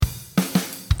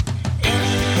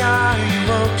are you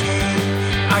okay?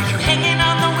 Are you hanging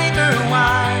on the waiver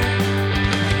wire?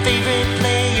 Favorite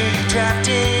player you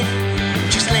drafted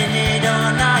just landed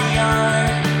on IR.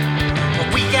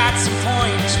 Well, we got some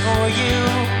pointers for you,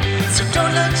 so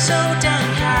don't look so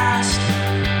downcast.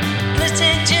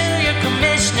 Listen to your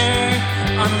commissioner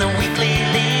on the Weekly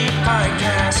League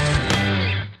Podcast.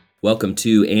 Welcome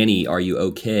to Annie, Are You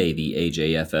Okay? The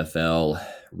AJFFL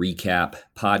Recap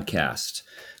Podcast.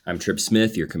 I'm Trip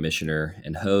Smith, your commissioner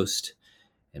and host.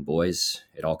 And boys,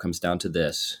 it all comes down to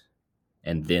this.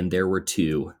 And then there were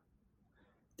two.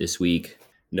 This week,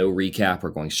 no recap. We're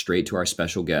going straight to our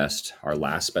special guest, our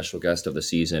last special guest of the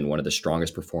season, one of the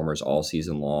strongest performers all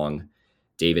season long,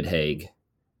 David Haigh,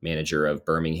 manager of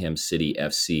Birmingham City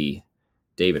FC.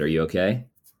 David, are you okay?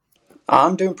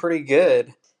 I'm doing pretty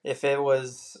good. If it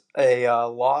was a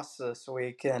loss this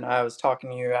week and I was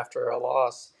talking to you after a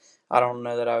loss, I don't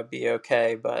know that I would be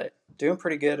okay, but doing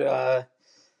pretty good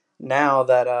now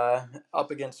that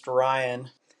up against Ryan.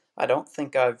 I don't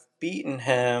think I've beaten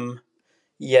him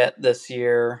yet this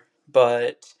year,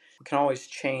 but we can always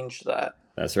change that.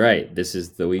 That's right. This is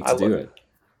the week to do it.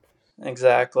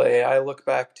 Exactly. I look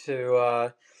back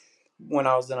to when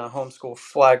I was in a homeschool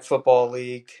flag football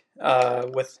league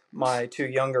with my two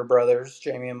younger brothers,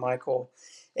 Jamie and Michael,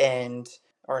 and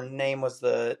our name was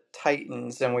the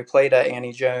Titans, and we played at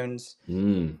Annie Jones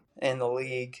in the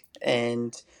league,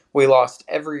 and we lost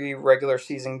every regular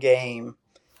season game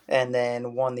and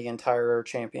then won the entire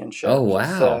championship. Oh,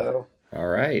 wow. So, all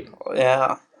right.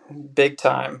 Yeah, big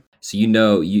time. So you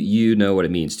know what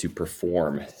it means to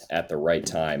perform at the right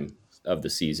time of the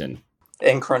season.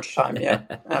 In crunch time, yeah,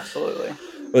 absolutely.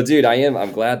 Well, dude,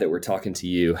 I'm glad that we're talking to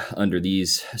you under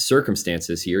these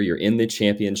circumstances here. You're in the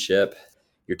championship.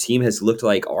 Your team has looked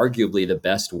like arguably the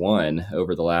best one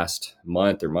over the last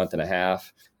month or month and a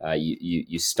half.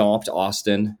 You stomped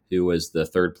Austin, who was the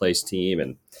third place team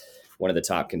and one of the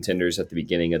top contenders at the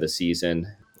beginning of the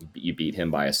season. You beat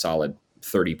him by a solid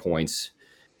 30 points.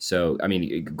 So, I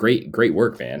mean, great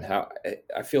work, man.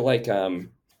 I feel like,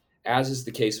 as is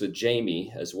the case with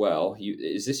Jamie as well,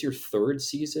 is this your third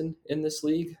season in this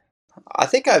league? I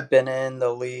think I've been in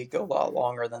the league a lot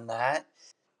longer than that.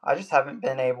 I just haven't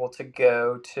been able to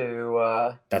go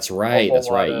to That's right.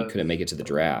 You couldn't make it to the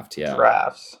draft. Yeah.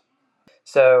 Drafts.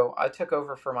 So I took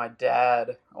over for my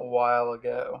dad a while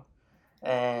ago,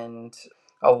 and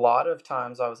a lot of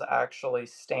times I was actually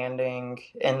standing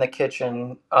in the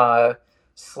kitchen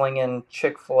slinging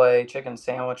Chick-fil-A chicken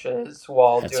sandwiches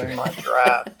while doing my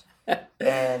draft.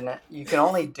 And you can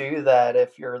only do that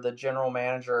if you're the general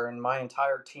manager, and my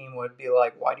entire team would be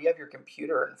like, why do you have your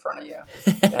computer in front of you?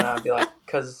 And I'd be like,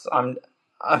 because I'm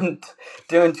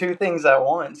doing two things at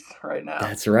once right now.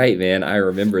 That's right, man. I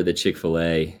remember the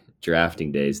Chick-fil-A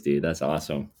drafting days, dude. That's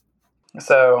awesome.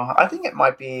 So I think it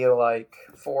might be like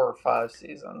 4 or 5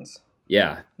 seasons.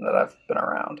 Yeah, that I've been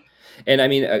around. And I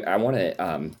mean, I want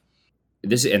to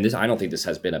this I don't think this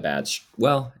has been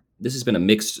this has been a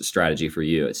mixed strategy for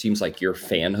you. It seems like your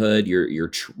fanhood,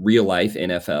 your real life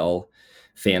NFL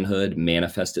fanhood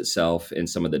manifests itself in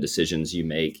some of the decisions you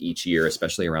make each year,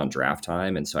 especially around draft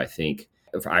time. And so I think,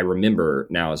 if I remember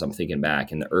now, as I'm thinking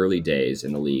back in the early days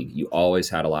in the league, you always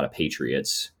had a lot of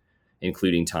Patriots,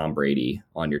 including Tom Brady,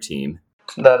 on your team.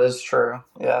 That is true.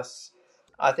 Yes.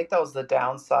 I think that was the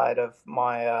downside of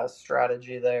my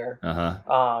strategy there.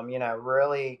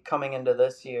 Really coming into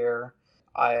this year,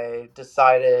 I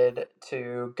decided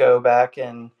to go back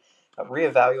and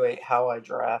reevaluate how I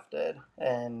drafted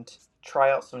and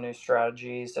try out some new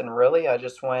strategies. And really, I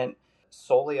just went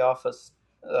solely off of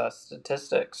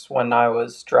statistics when I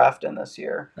was drafting this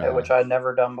year, which I'd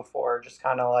never done before. Just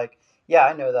kind of like, yeah,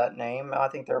 I know that name. I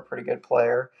think they're a pretty good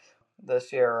player.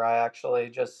 This year, I actually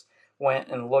just went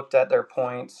and looked at their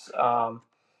points.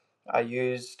 I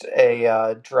used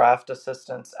a draft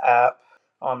assistance app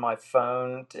on my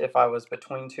phone if I was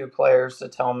between two players to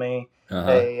tell me,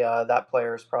 hey, that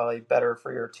player is probably better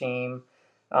for your team.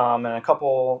 And a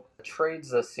couple trades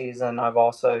this season, I've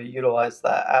also utilized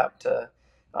that app to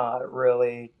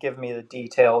really give me the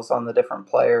details on the different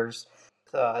players.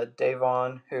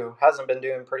 Davon, who hasn't been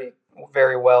doing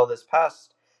very well this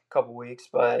past couple weeks,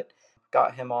 but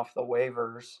got him off the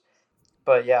waivers.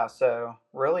 But yeah, so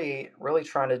really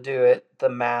trying to do it the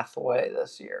math way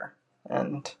this year.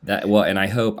 And I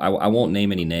hope I won't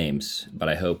name any names, but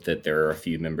I hope that there are a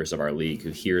few members of our league who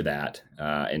hear that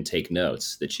and take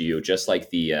notes. That you, just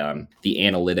like the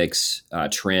analytics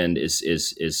trend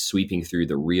is sweeping through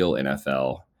the real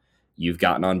NFL, you've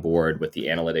gotten on board with the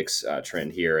analytics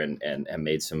trend here and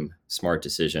made some smart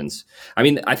decisions. I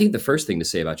mean, I think the first thing to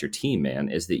say about your team, man,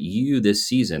 is that you this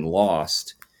season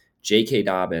lost J.K.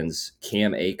 Dobbins,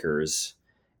 Cam Akers,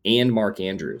 and Mark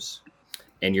Andrews,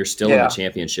 and you're still in the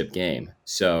championship game.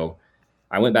 So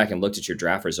I went back and looked at your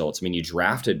draft results. I mean, you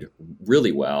drafted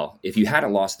really well. If you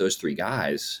hadn't lost those 3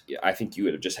 guys, I think you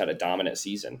would have just had a dominant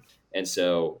season. And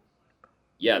so,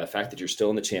 yeah, the fact that you're still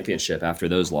in the championship after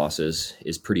those losses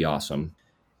is pretty awesome.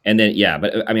 And then, yeah,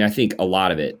 but I mean, I think a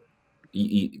lot of it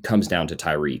comes down to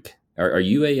Tyreek. Are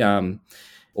you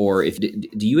or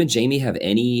do you and Jamie have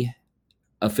any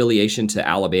affiliation to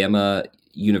Alabama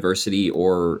University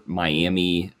or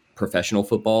Miami professional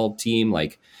football team?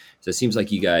 Like, so it seems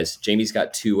like you guys, Jamie's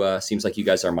got Tua, seems like you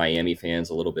guys are Miami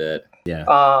fans a little bit. Yeah.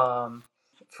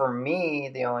 For me,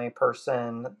 the only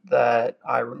person that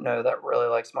I know that really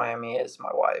likes Miami is my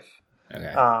wife.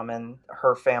 Okay. And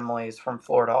her family is from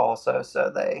Florida also, so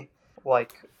they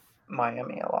like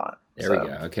Miami a lot. There we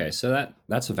go. Okay, so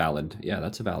that's a valid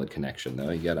connection though.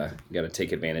 You gotta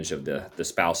take advantage of the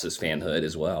spouse's fanhood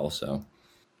as well. So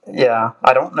yeah,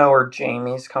 I don't know where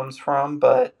Jamie's comes from,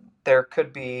 but there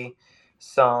could be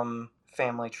some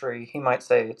family tree. He might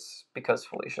say it's because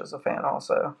Felicia's a fan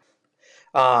also.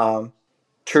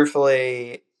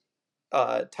 Truthfully,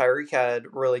 Tyreek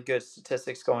had really good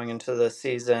statistics going into this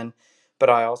season, but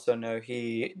I also know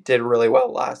he did really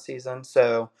well last season.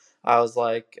 So I was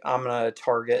like, I'm going to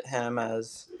target him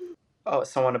as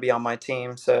someone to be on my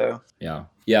team. So yeah.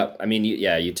 I mean,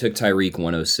 you took Tyreek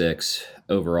 106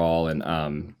 overall,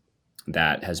 and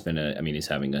that has been he's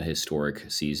having a historic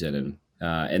season,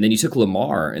 and then you took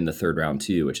Lamar in the 3rd round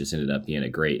too, which has ended up being a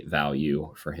great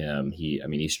value for him.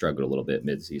 He struggled a little bit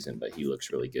midseason, but he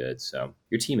looks really good. So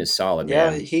your team is solid,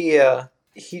 man. Yeah,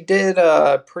 he did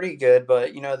pretty good,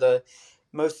 but the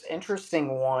most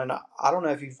interesting one, I don't know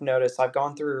if you've noticed, I've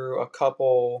gone through a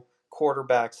couple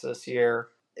quarterbacks this year,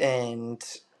 and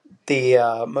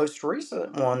the most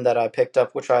recent one that I picked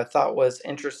up, which I thought was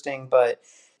interesting, but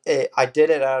I did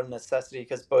it out of necessity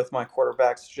because both my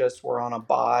quarterbacks just were on a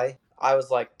bye. I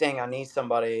was like, dang, I need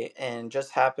somebody. And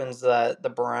just happens that the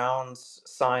Browns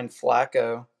signed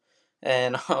Flacco.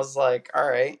 And I was like, all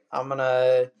right, I'm going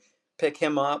to pick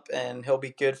him up and he'll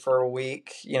be good for a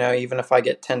week, even if I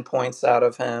get 10 points out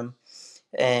of him.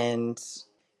 And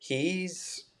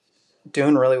he's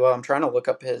doing really well. I'm trying to look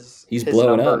up his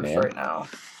blowing numbers up, man. right now.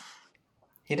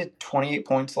 He did 28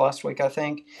 points last week, I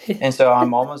think. And so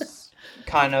I'm almost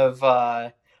kind of,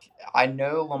 I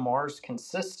know Lamar's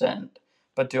consistent,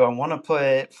 but do I want to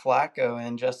put Flacco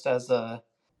in just as a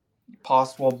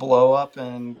possible blow up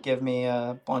and give me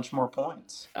a bunch more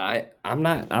points? I'm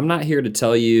not here to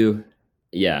tell you,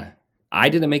 yeah, I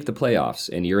didn't make the playoffs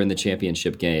and you're in the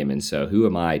championship game. And so who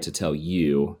am I to tell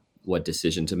you what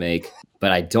decision to make?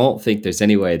 But I don't think there's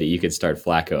any way that you could start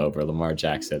Flacco over Lamar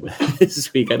Jackson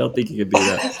this week. I don't think you could do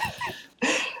that.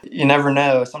 You never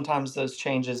know. Sometimes those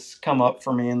changes come up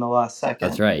for me in the last second.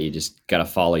 That's right. You just got to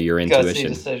follow your intuition.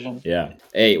 Decision. Yeah.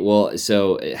 Hey, well,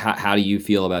 so how do you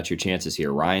feel about your chances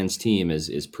here? Ryan's team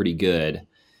is pretty good.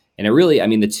 And it really,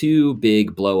 the 2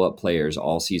 big blow-up players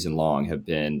all season long have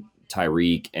been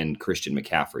Tyreek and Christian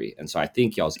McCaffrey. And so I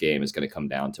think y'all's game is going to come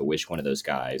down to which one of those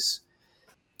guys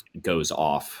goes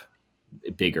off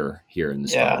bigger here in the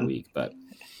start of the week. But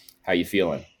how you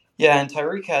feeling? Yeah, and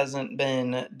Tyreek hasn't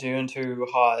been doing too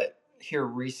hot here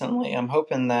recently. I'm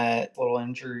hoping that little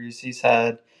injuries he's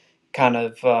had kind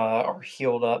of are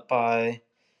healed up by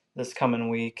this coming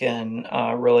week and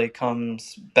really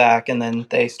comes back, and then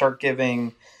they start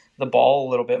giving the ball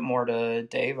a little bit more to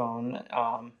Davon.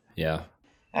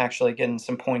 Actually getting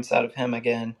some points out of him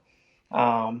again,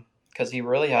 because he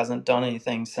really hasn't done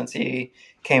anything since he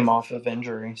came off of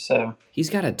injury. So he's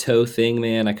got a toe thing,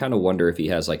 man. I kind of wonder if he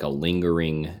has like a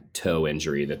lingering toe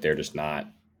injury that they're just not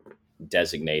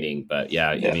designating. But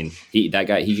yeah. He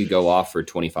could go off for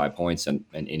 25 points in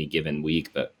any given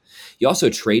week. But you also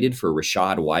traded for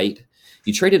Rachaad White.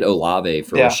 You traded Olave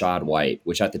for Rachaad White,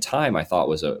 which at the time I thought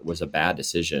was a bad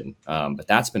decision. But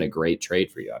that's been a great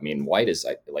trade for you. White is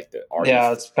like the RB.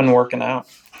 Yeah, it's been working out.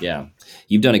 Yeah,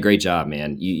 you've done a great job,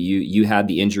 man. You had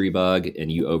the injury bug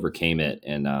and you overcame it,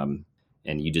 and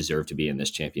you deserve to be in this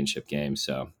championship game.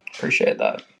 So appreciate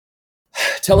that.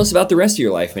 Tell us about the rest of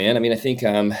your life, man. I think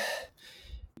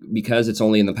because it's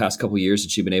only in the past couple of years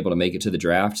that you've been able to make it to the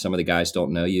draft, some of the guys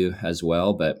don't know you as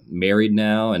well, but married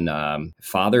now and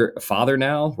father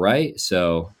now, right?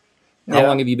 So how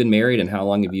long have you been married and how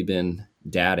long have you been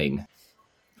dadding?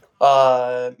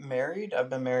 Married.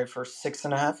 I've been married for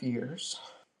 6.5 years.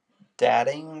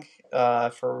 Dadding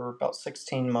for about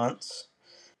 16 months.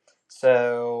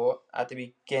 So at the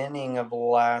beginning of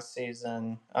last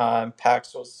season,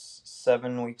 PAX was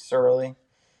 7 weeks early.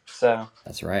 So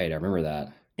that's right. I remember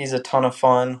that. He's a ton of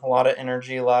fun, a lot of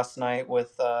energy last night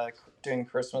with doing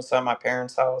Christmas at my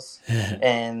parents' house,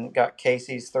 and got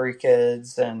Casey's 3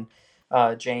 kids and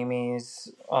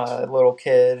Jamie's little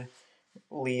kid,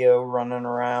 Leo, running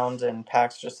around, and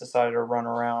Pax just decided to run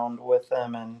around with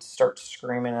them and start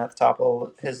screaming at the top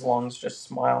of his lungs, just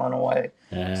smiling away.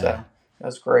 So it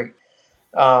was great.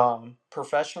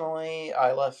 Professionally,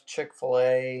 I left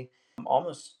Chick-fil-A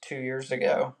almost 2 years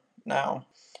ago now.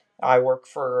 I work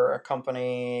for a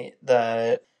company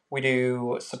that we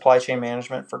do supply chain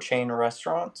management for chain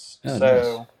restaurants. Oh,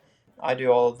 so nice. I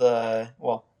do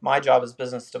all my job is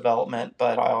business development,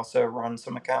 but I also run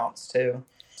some accounts too.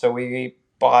 So we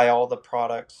buy all the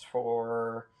products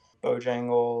for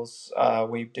Bojangles.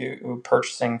 We do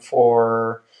purchasing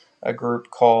for a group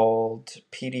called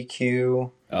PDQ.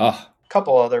 Oh,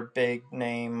 Couple other big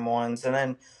name ones, and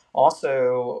then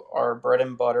also our bread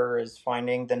and butter is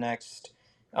finding the next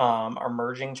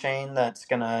emerging chain that's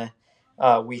gonna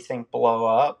we think blow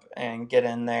up and get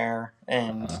in there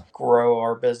and grow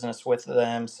our business with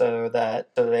them so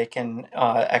they can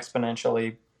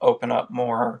exponentially open up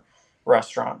more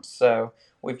restaurants. So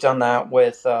we've done that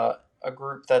with a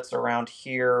group that's around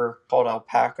here called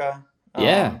Alpaca.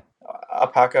 yeah.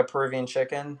 Alpaca Peruvian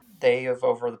Chicken. They have,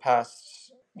 over the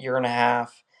past year and a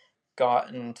half,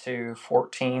 gotten to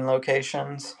 14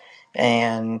 locations,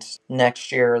 and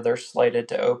next year they're slated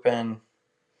to open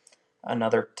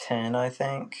another 10, I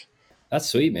think. That's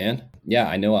sweet, man. Yeah,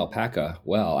 I know Alpaca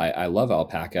well. I love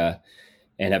Alpaca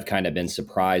and have kind of been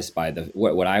surprised by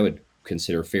what I would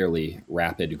consider fairly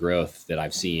rapid growth that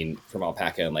I've seen from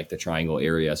Alpaca in like the Triangle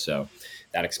area. So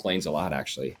that explains a lot,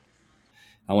 actually.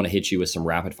 I want to hit you with some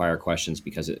rapid fire questions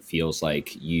because it feels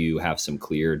like you have some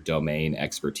clear domain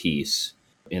expertise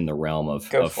in the realm of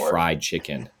fried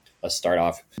chicken. Let's start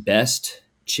off. Best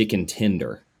chicken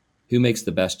tender. Who makes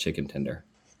the best chicken tender?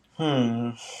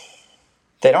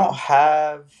 They don't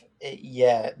have it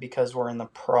yet because we're in the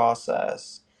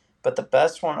process. But the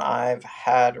best one I've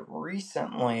had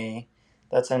recently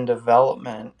that's in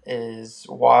development is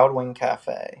Wild Wing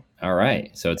Cafe. All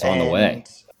right. So it's on the way.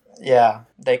 Yeah,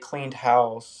 they cleaned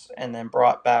house and then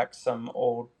brought back some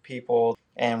old people,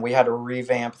 and we had to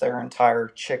revamp their entire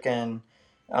chicken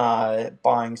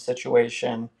buying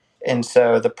situation. And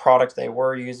so the product they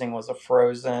were using was a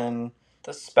frozen.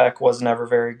 The spec was never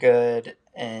very good,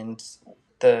 and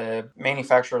the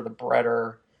manufacturer of the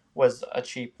breader was a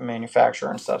cheap manufacturer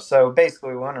and stuff. So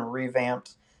basically, we went and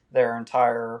revamped their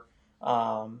entire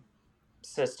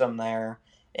system there.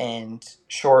 And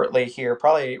shortly here,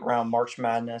 probably around March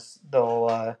Madness,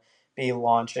 they'll be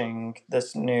launching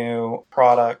this new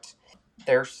product.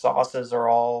 Their sauces are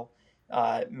all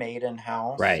made in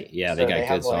house. Right. Yeah, so they got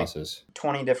good sauces.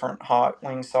 20 different hot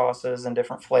wing sauces and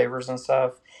different flavors and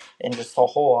stuff. And just the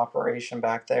whole operation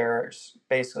back there is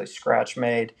basically scratch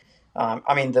made.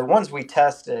 I mean, the ones we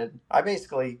tested, I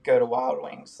basically go to Wild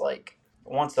Wings like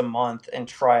once a month and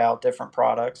try out different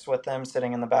products with them,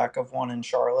 sitting in the back of one in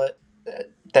Charlotte.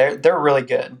 They're really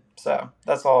good. So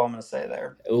that's all I'm going to say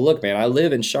there. Look, man, I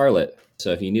live in Charlotte.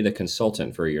 So if you need a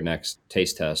consultant for your next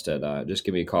taste test, just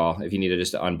give me a call. If you need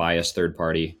just an unbiased third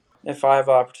party. If I have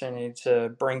opportunity to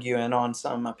bring you in on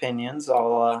some opinions,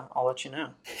 I'll let you know.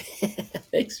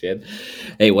 Thanks, man.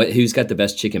 Hey, who's got the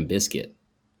best chicken biscuit?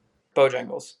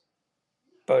 Bojangles.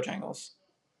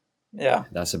 Yeah,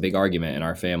 that's a big argument in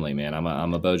our family, man. I'm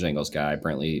a Bojangles guy.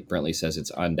 Brentley says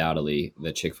it's undoubtedly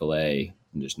the Chick-fil-A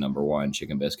just number one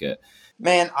chicken biscuit.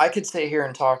 Man, I could sit here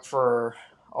and talk for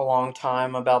a long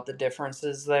time about the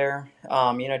differences there.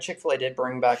 Chick-fil-A did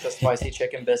bring back the spicy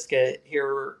chicken biscuit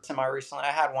here semi-recently.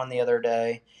 I had one the other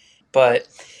day. But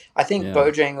I think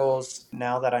Bojangles,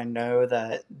 now that I know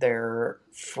that they're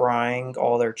frying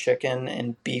all their chicken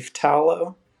in beef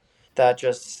tallow, that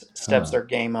just steps their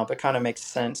game up. It kind of makes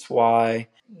sense why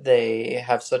they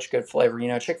have such good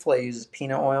flavor. Chick-fil-A uses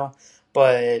peanut oil,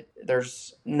 but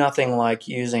there's nothing like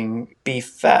using beef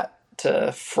fat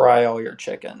to fry all your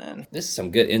chicken in. This is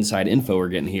some good inside info we're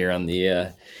getting here on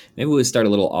the maybe we'll start a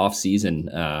little off-season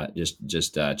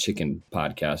just chicken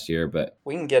podcast here, but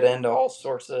we can get into all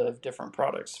sorts of different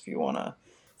products if you want to.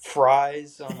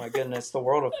 Fries, oh my goodness, the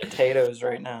world of potatoes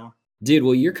right now. Dude,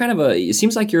 well, you're kind of it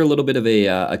seems like you're a little bit of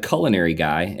a culinary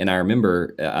guy. And I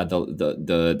remember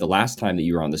the last time that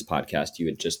you were on this podcast, you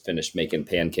had just finished making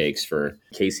pancakes for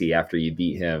Casey after you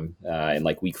beat him in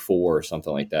like week 4 or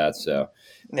something like that. So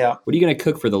yeah. What are you going to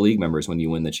cook for the league members when you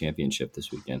win the championship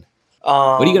this weekend?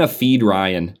 What are you going to feed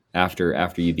Ryan after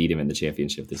you beat him in the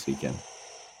championship this weekend?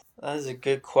 That is a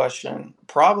good question.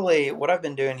 Probably what I've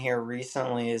been doing here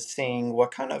recently is seeing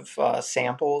what kind of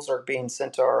samples are being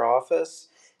sent to our office.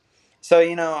 So,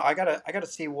 I gotta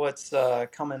see what's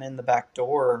coming in the back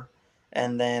door,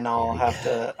 and then I'll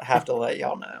have to let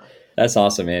y'all know. That's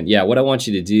awesome, man. Yeah, what I want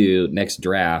you to do next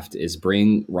draft is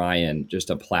bring Ryan just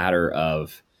a platter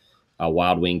of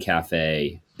Wild Wing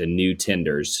Cafe, the new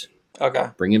tenders. Okay.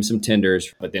 Bring him some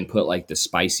tenders, but then put like the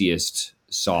spiciest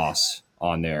sauce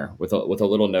on there with a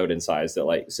little note inside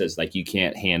that says you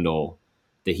can't handle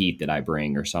the heat that I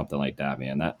bring or something like that,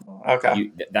 man.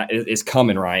 That is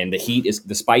coming, Ryan.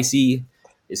 The spicy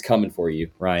is coming for you,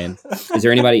 Ryan. Is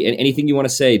there anything you want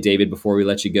to say, David, before we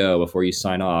let you go, before you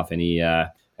sign off? Any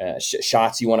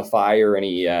shots you want to fire?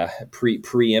 Any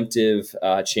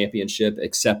preemptive championship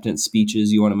acceptance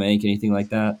speeches you want to make? Anything like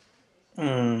that?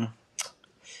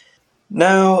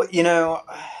 No,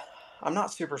 I'm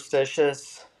not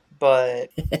superstitious, but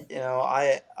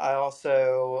I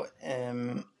also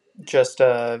am just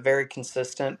a very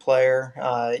consistent player.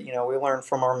 We learn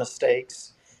from our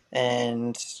mistakes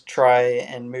and try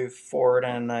and move forward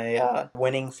in a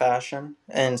winning fashion.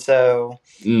 And so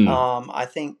I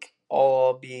think all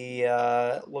I'll be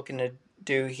looking to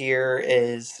do here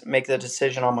is make the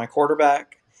decision on my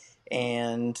quarterback,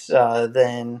 and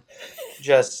then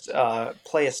just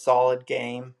play a solid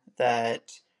game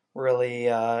that really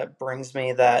brings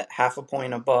me that half a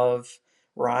point above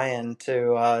Ryan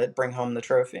to bring home the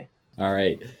trophy. All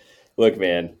right. Look,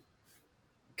 man,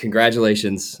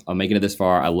 congratulations on making it this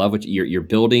far. I love what you're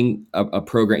building a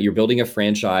program. You're building a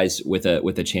franchise with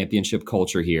a championship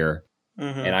culture here.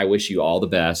 Mm-hmm. And I wish you all the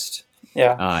best.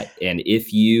 Yeah. And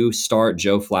if you start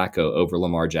Joe Flacco over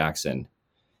Lamar Jackson,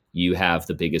 you have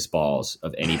the biggest balls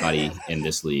of anybody in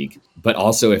this league. But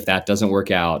also, if that doesn't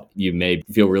work out, you may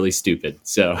feel really stupid.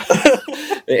 So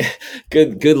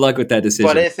good luck with that decision.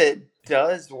 But if it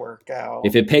does work out,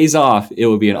 if it pays off, it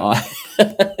would be an I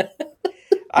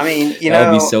mean,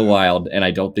 that would be so wild, and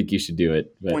I don't think you should do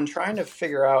it. But when trying to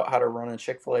figure out how to run a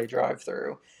Chick-fil-A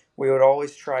drive-thru, we would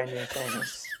always try new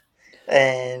things.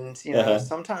 And,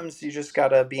 sometimes you just got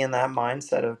to be in that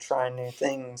mindset of trying new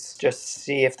things, just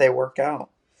see if they work out.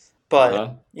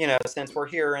 But, since we're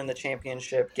here in the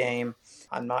championship game,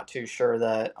 I'm not too sure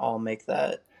that I'll make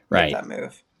that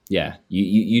move. Yeah,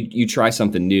 you try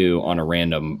something new on a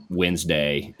random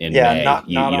Wednesday in May.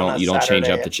 You don't change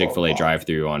up the Chick-fil-A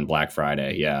drive-thru on Black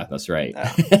Friday. Yeah, that's right.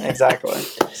 Yeah, exactly.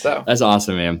 So that's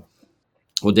awesome, man.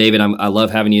 Well, David, I love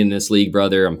having you in this league,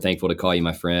 brother. I'm thankful to call you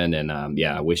my friend, and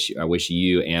I wish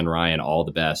you and Ryan all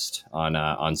the best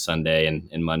on Sunday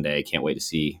and Monday. Can't wait to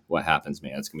see what happens,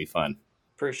 man. It's gonna be fun.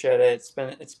 Appreciate it.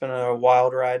 It's been a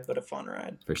wild ride, but a fun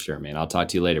ride. For sure, man. I'll talk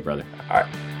to you later, brother. All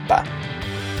right. Bye.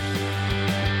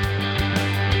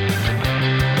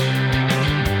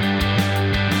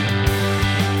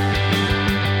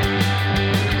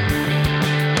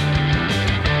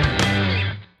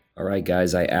 All right,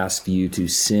 guys, I asked you to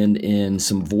send in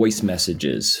some voice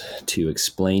messages to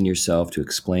explain yourself, to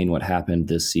explain what happened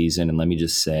this season. And let me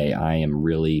just say, I am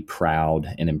really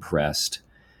proud and impressed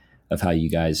of how you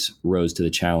guys rose to the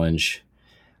challenge.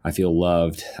 I feel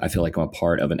loved. I feel like I'm a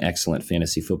part of an excellent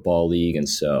fantasy football league. And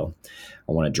so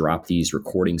I want to drop these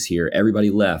recordings here. Everybody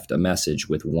left a message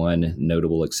with one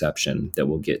notable exception that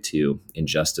we'll get to in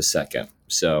just a second.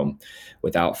 So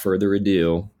without further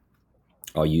ado,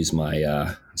 I'll use my,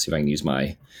 see if I can use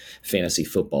my fantasy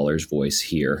footballer's voice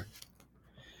here.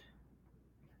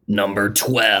 Number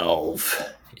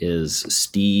 12 is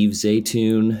Steve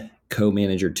Zaytoon,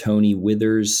 co-manager Tony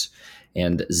Withers,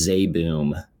 and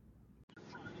Zayboom.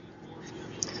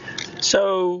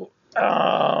 So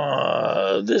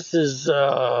this is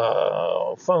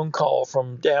a phone call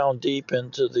from down deep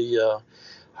into the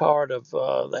heart of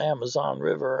the Amazon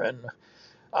River, and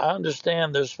I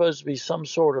understand there's supposed to be some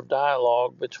sort of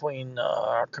dialogue between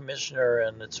our commissioner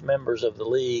and its members of the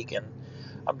league, and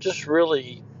I'm just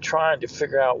really trying to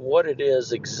figure out what it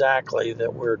is exactly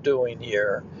that we're doing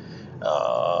here.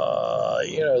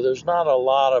 There's not a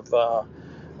lot of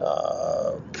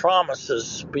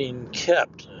promises being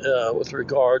kept with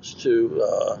regards to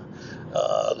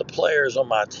the players on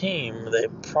my team. They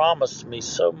promised me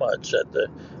so much at the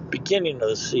beginning of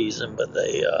the season, but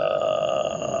they've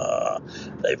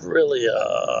really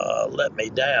let me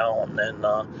down. And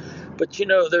but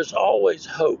there's always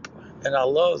hope, and I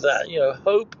love that.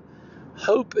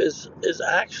 Hope is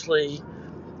actually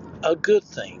a good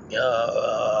thing.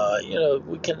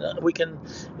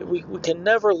 We can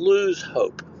never lose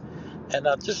hope, and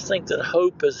I just think that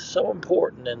hope is so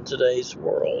important in today's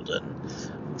world, and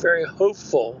I'm very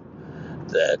hopeful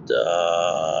that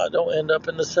I don't end up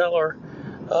in the cellar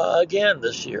again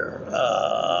this year.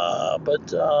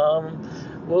 But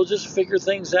we'll just figure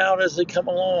things out as they come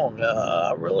along.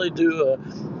 I really do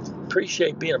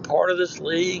appreciate being a part of this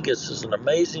league. This is an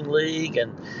amazing league,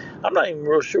 and I'm not even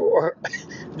real sure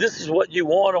this is what you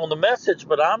want on the message,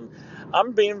 but I'm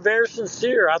being very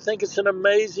sincere. I think it's an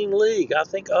amazing league. I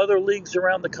think other leagues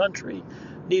around the country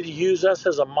need to use us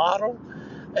as a model,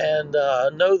 and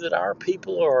know that our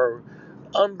people are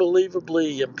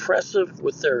unbelievably impressive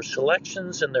with their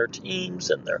selections and their teams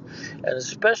and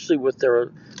especially with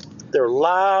their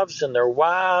lives and their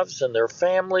wives and their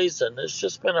families, and it's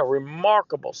just been a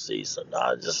remarkable season.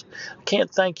 I just can't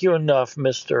thank you enough,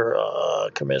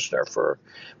 Mr. Commissioner, for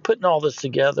putting all this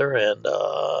together. And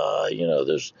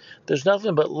there's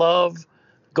nothing but love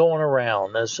going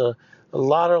around. There's a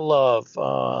lot of love,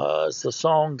 as the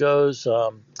song goes.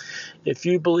 If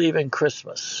you believe in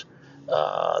Christmas,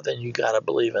 then you got to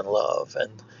believe in love.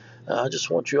 And I just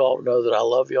want you all to know that I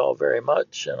love you all very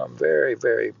much, and I'm very,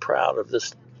 very proud of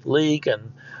this league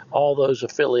and all those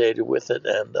affiliated with it.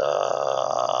 And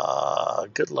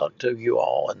good luck to you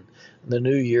all in the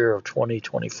new year of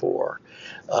 2024.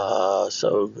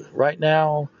 So right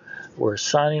now, we're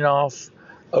signing off.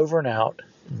 Over and out.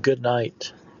 Good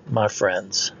night, my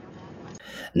friends.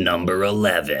 Number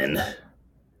 11.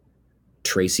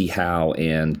 Tracy Howe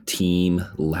and Team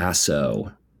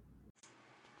Lasso.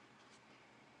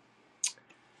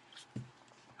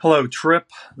 Hello, Trip.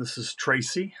 This is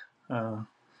Tracy,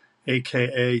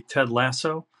 a.k.a. Ted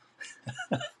Lasso.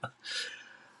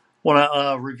 Want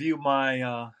to review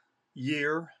my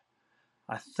year.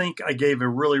 I think I gave a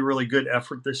really, really good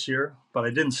effort this year, but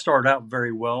I didn't start out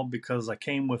very well because I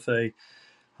came with a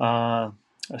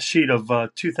sheet of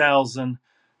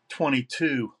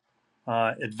 2022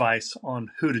 advice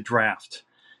on who to draft.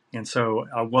 And so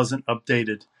I wasn't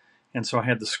updated, and so I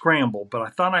had to scramble. But I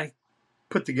thought I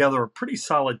put together a pretty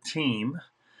solid team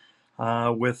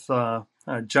with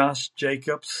Josh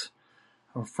Jacobs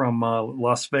from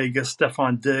Las Vegas,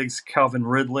 Stephon Diggs, Calvin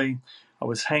Ridley. I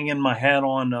was hanging my hat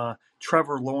on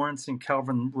Trevor Lawrence and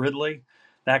Calvin Ridley,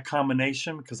 that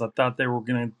combination, because I thought they were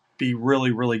going to be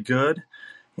really, really good.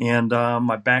 And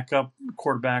my backup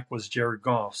quarterback was Jared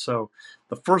Goff. So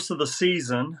the first of the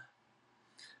season,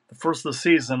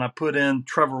 I put in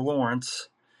Trevor Lawrence,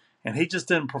 and he just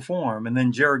didn't perform. And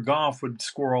then Jared Goff would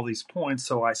score all these points,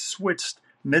 so I switched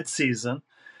midseason.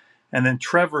 And then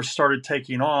Trevor started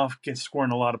taking off,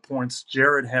 scoring a lot of points.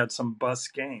 Jared had some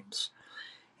bust games.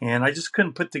 And I just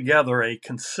couldn't put together a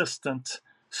consistent,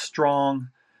 strong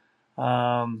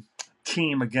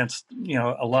team against,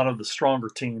 a lot of the stronger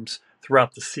teams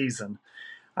throughout the season.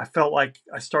 I felt like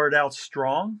I started out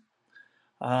strong.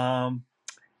 And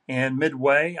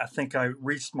midway, I think I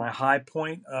reached my high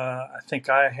point. I think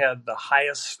I had the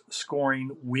highest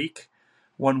scoring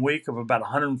one week of about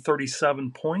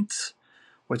 137 points,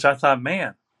 which I thought,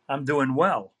 man, I'm doing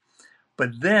well.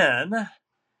 But then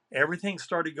everything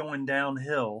started going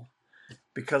downhill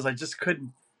because I just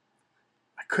couldn't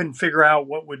figure out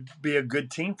what would be a good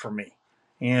team for me.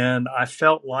 And I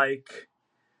felt like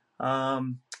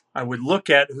I would look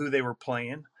at who they were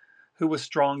playing, who was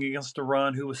strong against the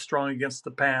run, who was strong against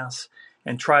the pass,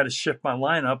 and try to shift my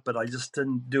lineup, but I just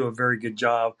didn't do a very good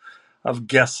job of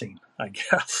guessing, I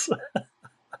guess.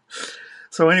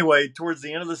 So anyway, towards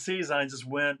the end of the season, I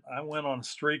went on a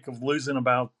streak of losing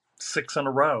about 6 in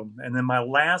a row. And then my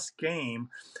last game,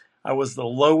 I was the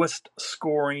lowest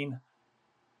scoring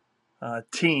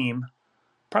team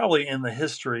probably in the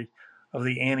history of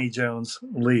the Annie Jones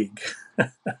League.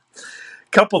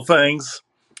 Couple things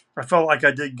I felt like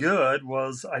I did good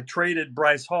was I traded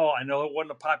Bryce Hall. I know it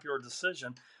wasn't a popular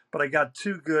decision, but I got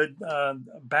 2 good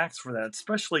backs for that.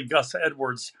 Especially Gus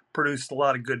Edwards produced a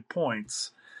lot of good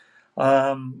points.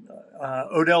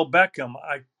 Odell Beckham,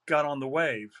 I got on the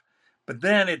wave. But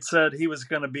then it said he was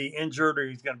going to be injured or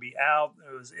he's going to be out.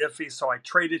 It was iffy, so I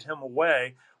traded him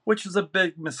away, which was a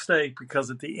big mistake because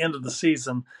at the end of the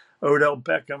season, Odell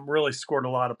Beckham really scored a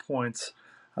lot of points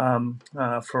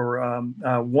for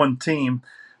one team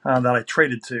that I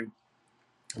traded to.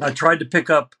 I tried to pick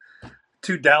up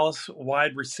 2 Dallas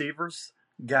wide receivers,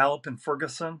 Gallup and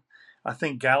Ferguson. I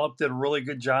think Gallup did a really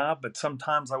good job, but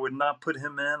sometimes I would not put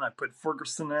him in. I put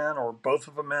Ferguson in or both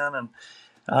of them in, and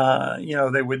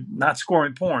they would not score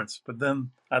any points. But then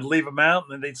I'd leave them out,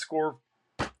 and then they'd score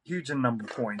huge in number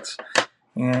of points,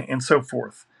 and so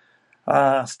forth.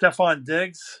 Stephon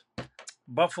Diggs,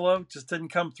 Buffalo, just didn't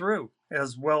come through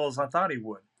as well as I thought he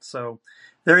would. So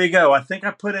there you go. I think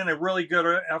I put in a really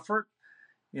good effort.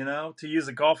 To use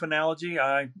a golf analogy,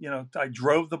 I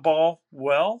drove the ball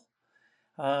well.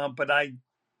 But I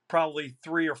probably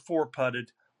 3 or 4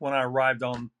 putted when I arrived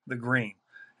on the green.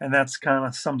 And that's kind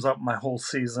of sums up my whole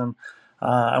season.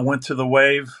 I went to the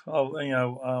waivers,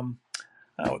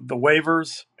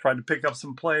 tried to pick up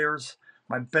some players.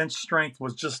 My bench strength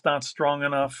was just not strong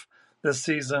enough this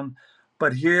season.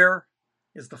 But here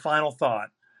is the final thought.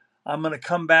 I'm going to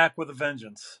come back with a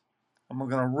vengeance. I'm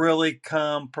going to really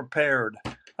come prepared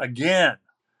again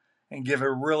and give it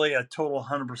really a total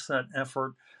 100%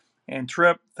 effort. And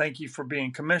Tripp, thank you for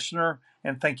being commissioner,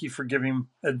 and thank you for giving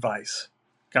advice.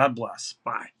 God bless.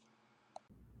 Bye.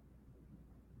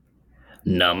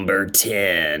 Number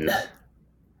 10,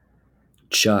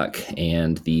 Chuck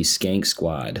and the Skank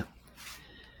Squad.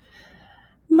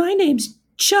 My name's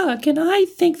Chuck, and I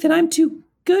think that I'm too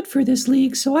good for this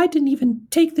league, so I didn't even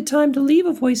take the time to leave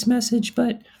a voice message,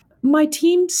 but my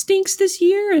team stinks this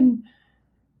year, and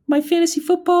my fantasy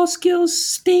football skills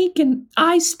stink, and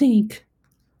I stink.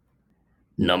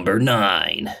 Number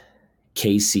 9,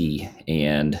 Casey,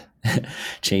 and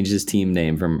changed his team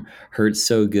name from Hurts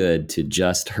So Good to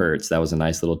Just Hurts. That was a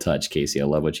nice little touch, Casey. I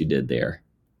love what you did there.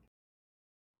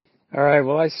 All right,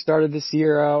 well, I started this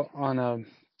year out on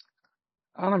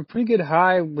a pretty good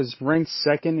high, was ranked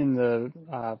second in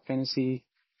the fantasy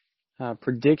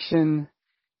prediction,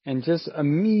 and just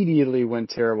immediately went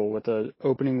terrible with an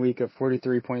opening week of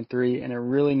 43.3, and it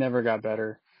really never got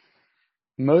better.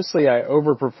 Mostly I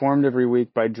overperformed every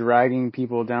week by dragging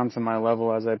people down to my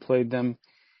level as I played them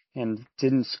and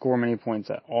didn't score many points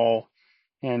at all.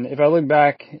 And if I look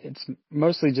back, it's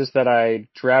mostly just that I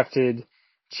drafted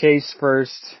Chase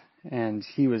first, and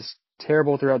he was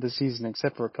terrible throughout the season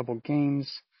except for a couple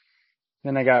games.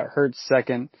 Then I got Hurts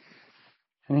second.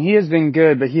 And he has been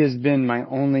good, but he has been my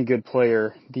only good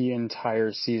player the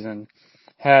entire season.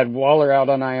 Had Waller out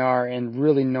on IR, and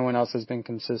really no one else has been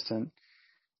consistent.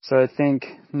 So I think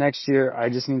next year I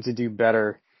just need to do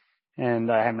better.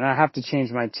 And I have to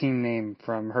change my team name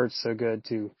from Hurts So Good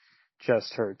to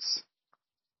Just Hurts.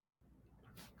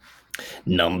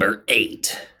 Number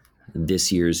 8,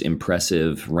 this year's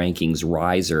impressive rankings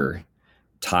riser,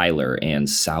 Tyler and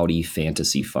Saudi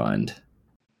Fantasy Fund.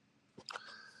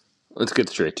 Let's get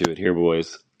straight to it here,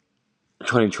 boys.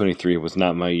 2023 was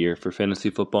not my year for fantasy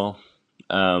football.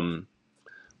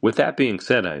 With that being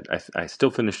said, I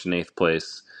still finished in 8th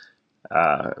place.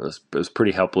 It was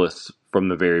pretty helpless from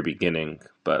the very beginning,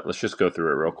 but let's just go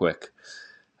through it real quick.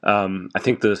 I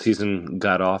think the season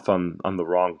got off on the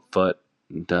wrong foot.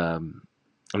 And,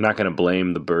 I'm not going to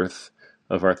blame the birth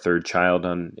of our third child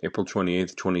on April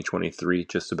 28th, 2023,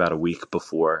 just about a week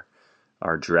before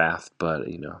our draft, but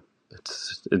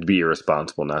it'd be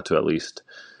irresponsible not to at least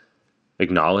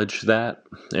acknowledge that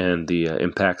and the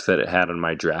impacts that it had on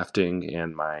my drafting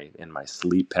and my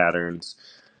sleep patterns,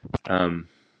 and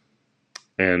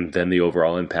then the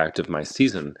overall impact of my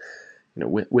season.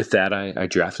 With that, I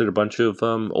drafted a bunch of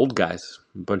old guys,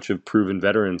 a bunch of proven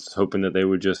veterans, hoping that they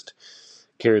would just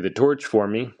carry the torch for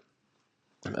me.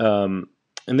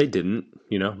 And they didn't.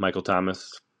 Michael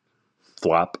Thomas,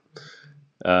 flop.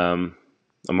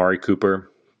 Amari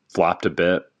Cooper, flopped a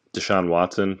bit. Deshaun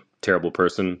Watson, terrible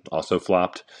person, also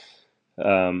flopped.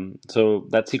 So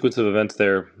that sequence of events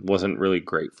there wasn't really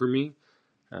great for me.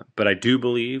 But I do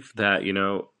believe that,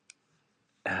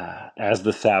 as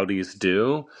the Saudis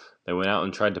do, they went out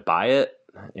and tried to buy it.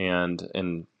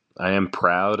 And I am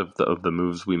proud of the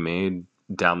moves we made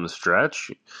down the stretch.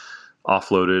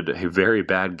 Offloaded a very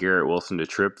bad Garrett Wilson to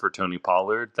Tripp for Tony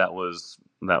Pollard. That was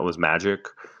magic.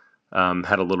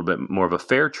 Had a little bit more of a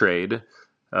fair trade,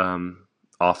 offloading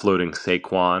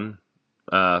Saquon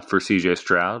for CJ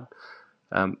Stroud.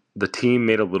 The team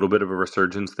made a little bit of a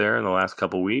resurgence there in the last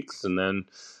couple weeks, and then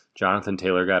Jonathan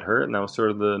Taylor got hurt, and that was sort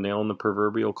of the nail in the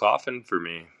proverbial coffin for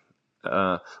me.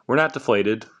 We're not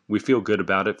deflated. We feel good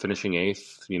about it, finishing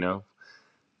 8th,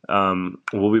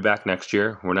 We'll be back next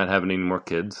year. We're not having any more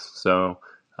kids, so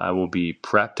I will be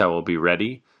prepped. I will be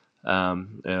ready.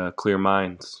 Clear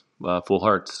minds, full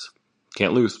hearts.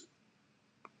 Can't lose.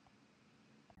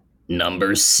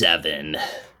 Number 7,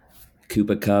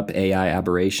 Koopa Cup AI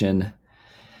Aberration.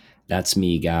 That's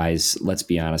me, guys. Let's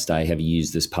be honest. I have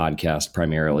used this podcast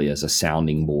primarily as a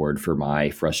sounding board for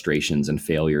my frustrations and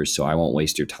failures, so I won't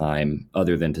waste your time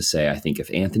other than to say I think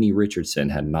if Anthony Richardson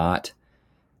had not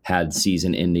had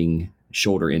season-ending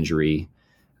shoulder injury,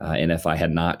 and if I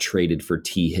had not traded for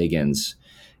T. Higgins,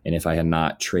 and if I had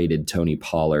not traded Tony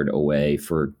Pollard away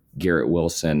for Garrett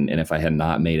Wilson, and if I had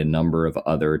not made a number of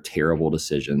other terrible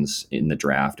decisions in the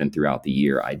draft and throughout the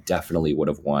year, I definitely would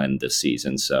have won this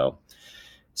season. So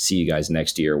see you guys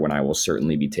next year when I will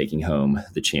certainly be taking home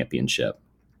the championship.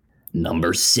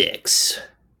 Number 6,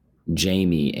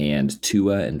 Jamie and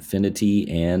Tua Infinity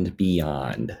and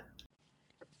Beyond.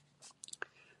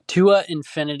 Tua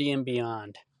Infinity and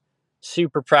Beyond.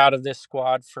 Super proud of this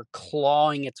squad for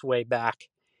clawing its way back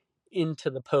into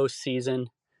the postseason.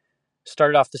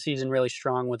 started off the season really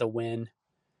strong with a win,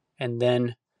 and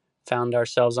then found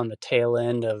ourselves on the tail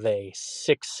end of a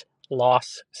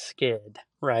 6-loss skid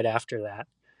right after that.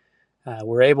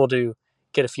 We're able to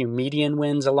get a few median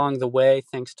wins along the way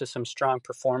thanks to some strong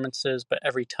performances, but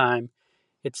every time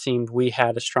it seemed we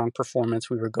had a strong performance,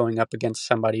 we were going up against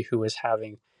somebody who was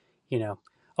having,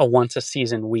 a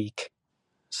once-a-season week.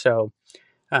 So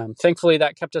thankfully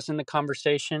that kept us in the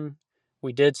conversation.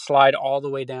 We did slide all the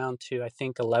way down to, I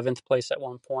think, 11th place at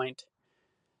one point.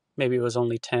 Maybe it was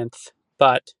only 10th,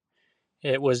 but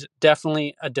it was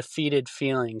definitely a defeated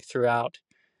feeling throughout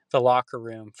the locker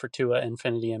room for Tua,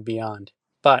 Infinity, and beyond.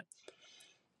 But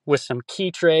with some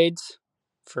key trades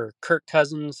for Kirk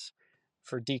Cousins,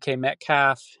 for DK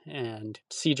Metcalf, and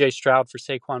CJ Stroud for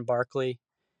Saquon Barkley,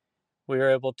 we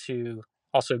were able to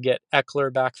also get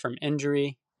Eckler back from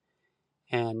injury.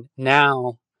 And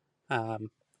now,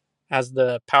 as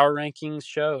the power rankings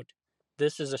showed,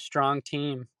 this is a strong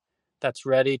team that's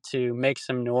ready to make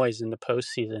some noise in the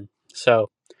postseason.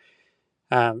 So,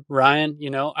 Ryan,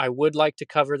 I would like to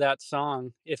cover that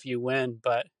song if you win,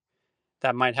 but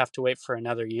that might have to wait for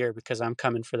another year because I'm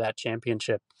coming for that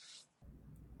championship.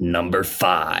 Number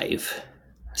 5,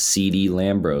 CD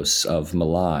Lambros of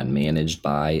Milan, managed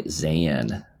by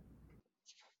Zan.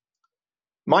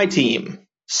 My team,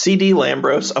 CD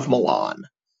Lambros of Milan,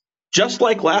 just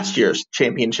like last year's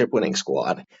championship winning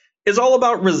squad, is all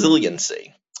about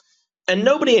resiliency. And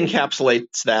nobody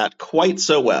encapsulates that quite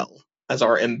so well as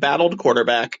our embattled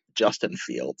quarterback, Justin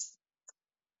Fields.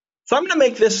 So I'm going to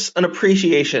make this an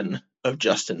appreciation of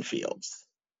Justin Fields.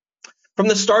 From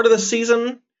the start of the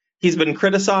season, he's been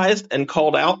criticized and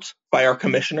called out by our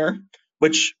commissioner,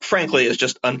 which frankly is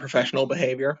just unprofessional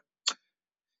behavior.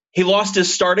 He lost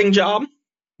his starting job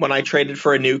when I traded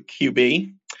for a new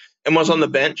QB and was on the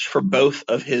bench for both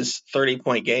of his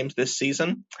 30-point games this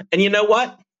season. And you know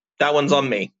what? That one's on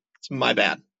me. It's my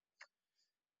bad.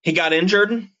 He got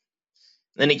injured,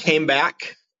 then he came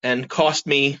back and cost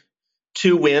me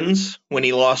 2 wins when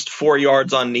he lost 4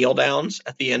 yards on kneel downs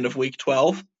at the end of week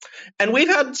 12. And we've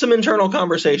had some internal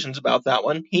conversations about that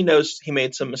one. He knows he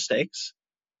made some mistakes.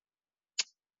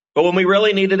 But when we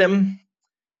really needed him,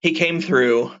 he came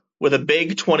through with a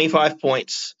big 25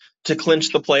 points to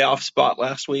clinch the playoff spot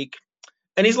last week.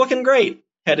 And he's looking great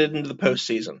headed into the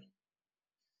postseason.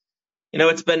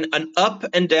 It's been an up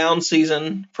and down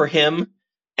season for him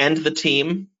and the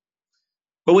team,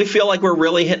 but we feel like we're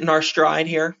really hitting our stride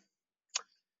here.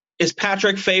 Is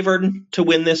Patrick favored to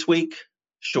win this week?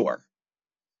 Sure.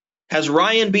 Has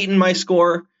Ryan beaten my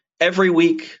score every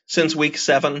week since week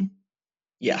 7?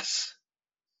 Yes.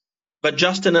 But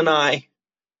Justin and I,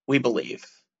 we believe.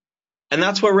 And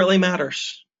that's what really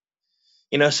matters.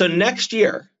 So next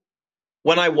year,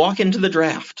 when I walk into the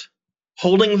draft,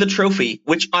 holding the trophy,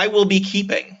 which I will be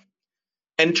keeping,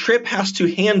 and Tripp has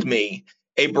to hand me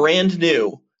a brand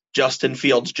new Justin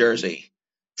Fields jersey,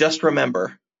 just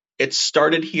remember, it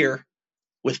started here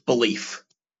with belief.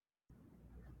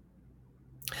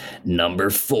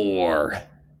 Number 4,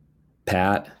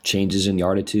 Pat, changes in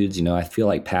yarditudes. I feel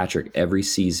like Patrick every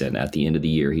season at the end of the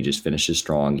year, he just finishes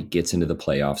strong. He gets into the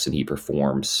playoffs and he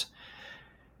performs.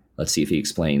 Let's see if he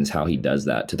explains how he does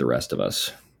that to the rest of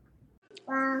us.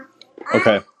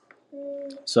 Okay.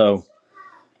 So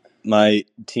my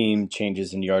team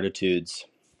changes in yarditudes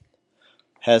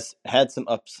has had some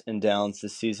ups and downs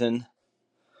this season.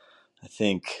 I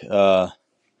think the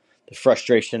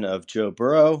frustration of Joe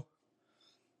Burrow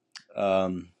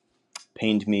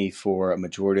pained me for a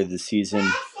majority of the season.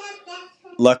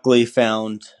 Luckily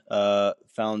found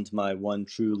my one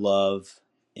true love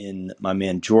in my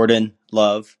man Jordan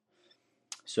Love.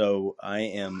 So I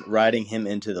am riding him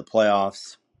into the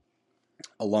playoffs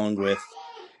along with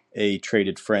a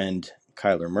traded friend,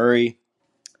 Kyler Murray.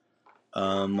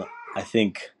 I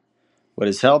think what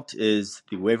has helped is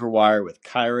the waiver wire with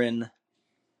Kyron.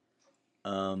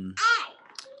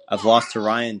 I've lost to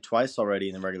Ryan twice already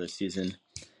in the regular season,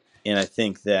 and I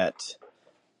think that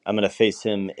I'm going to face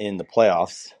him in the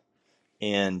playoffs,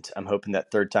 and I'm hoping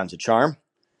that third time's a charm.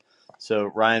 So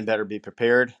Ryan better be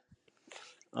prepared.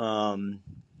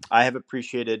 I have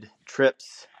appreciated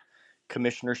Tripp's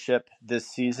commissionership this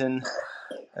season,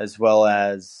 as well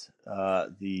as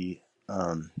the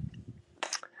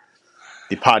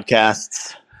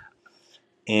podcasts.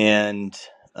 And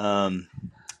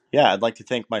I'd like to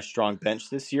thank my strong bench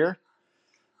this year.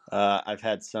 I've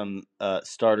had some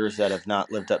starters that have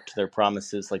not lived up to their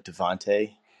promises, like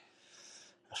Devontae,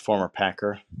 a former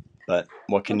Packer. But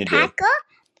what can you do?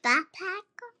 That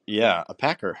Packer? Yeah, a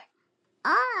Packer.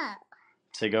 Oh.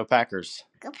 Say go Packers.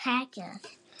 Go Packers.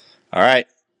 All right.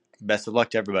 Best of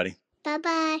luck to everybody.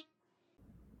 Bye-bye.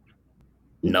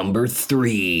 Number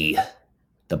 3,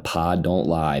 The Pod Don't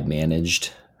Lie,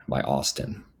 managed by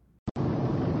Austin.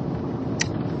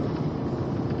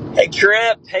 Hey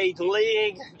Trip, hey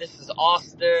League, this is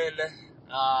Austin.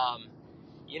 I'm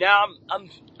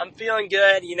feeling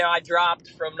good. I dropped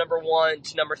from number 1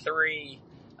 to number 3,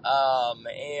 and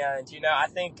I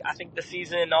think the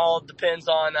season all depends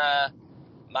on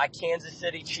my Kansas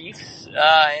City Chiefs,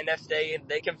 and if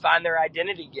they can find their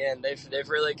identity again. They've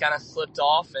really kind of slipped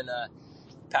off, and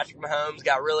Patrick Mahomes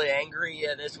got really angry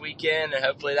this weekend, and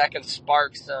hopefully that can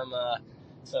spark some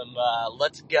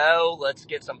let's go, let's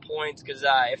get some points, because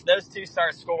if those two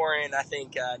start scoring, I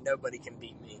think nobody can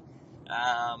beat me.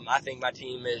 I think my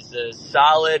team is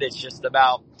solid. It's just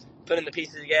about putting the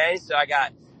pieces together. So I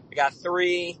got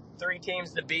three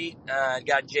teams to beat. I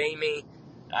got Jamie.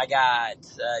 I got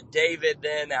David.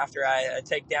 Then after I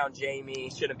take down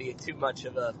Jamie, shouldn't be too much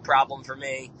of a problem for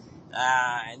me.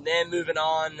 And then moving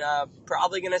on,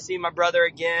 probably going to see my brother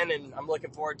again, and I'm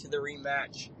looking forward to the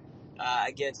rematch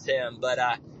against him. But,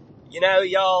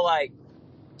 y'all,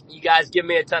 you guys give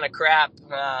me a ton of crap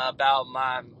about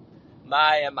my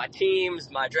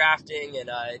teams, my drafting, and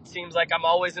it seems like I'm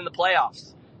always in the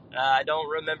playoffs. I don't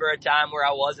remember a time where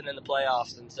I wasn't in the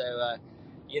playoffs, and so,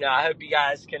 I hope you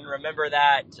guys can remember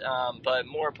that. But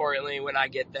more importantly, when I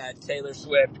get that Taylor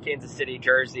Swift Kansas City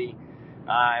jersey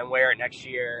and wear it next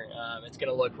year, it's going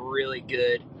to look really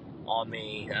good on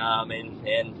me,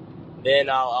 and then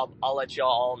I'll let y'all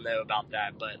all know about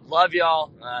that. But love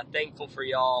y'all, thankful for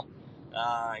y'all,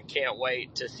 and can't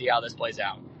wait to see how this plays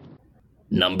out.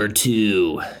 Number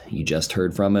 2, you just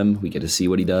heard from him. We get to see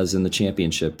what he does in the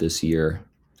championship this year.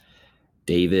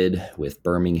 David with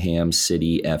Birmingham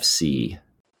City FC.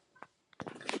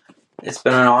 It's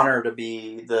been an honor to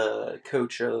be the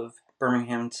coach of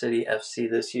Birmingham City FC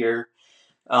this year.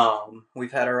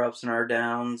 We've had our ups and our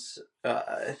downs.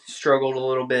 Struggled a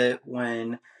little bit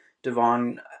when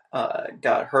Devon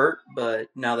got hurt, but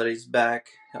now that he's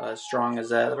back, strong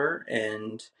as ever,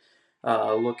 and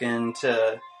looking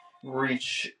to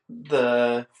reach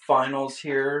the finals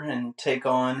here and take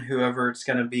on whoever it's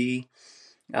going to be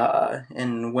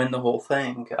and win the whole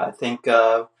thing. I think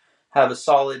have a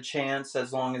solid chance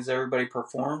as long as everybody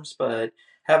performs, but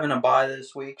having a bye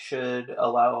this week should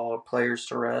allow all players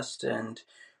to rest and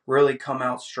really come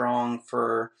out strong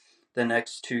for the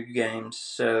next 2 games.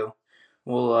 So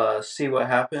we'll see what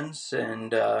happens,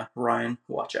 and Ryan,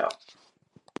 watch out.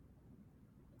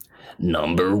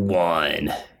 Number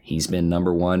 1. He's been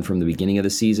number 1 from the beginning of the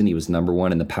season. He was number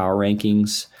 1 in the power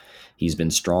rankings. He's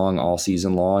been strong all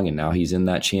season long, and now he's in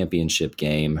that championship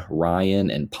game.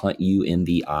 Ryan, and Punt You in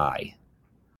the Eye.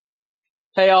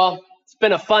 Hey, all. It's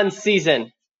been a fun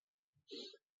season.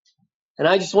 And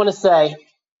I just want to say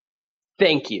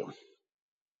thank you.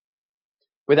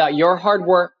 Without your hard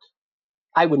work,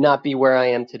 I would not be where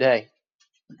I am today.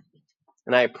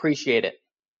 And I appreciate it.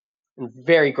 I'm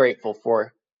very grateful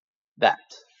for that.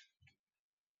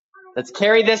 Let's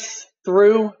carry this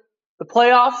through the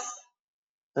playoffs.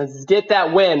 Let's get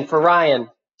that win for Ryan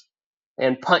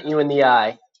and Punt You in the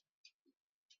Eye.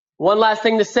 One last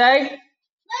thing to say.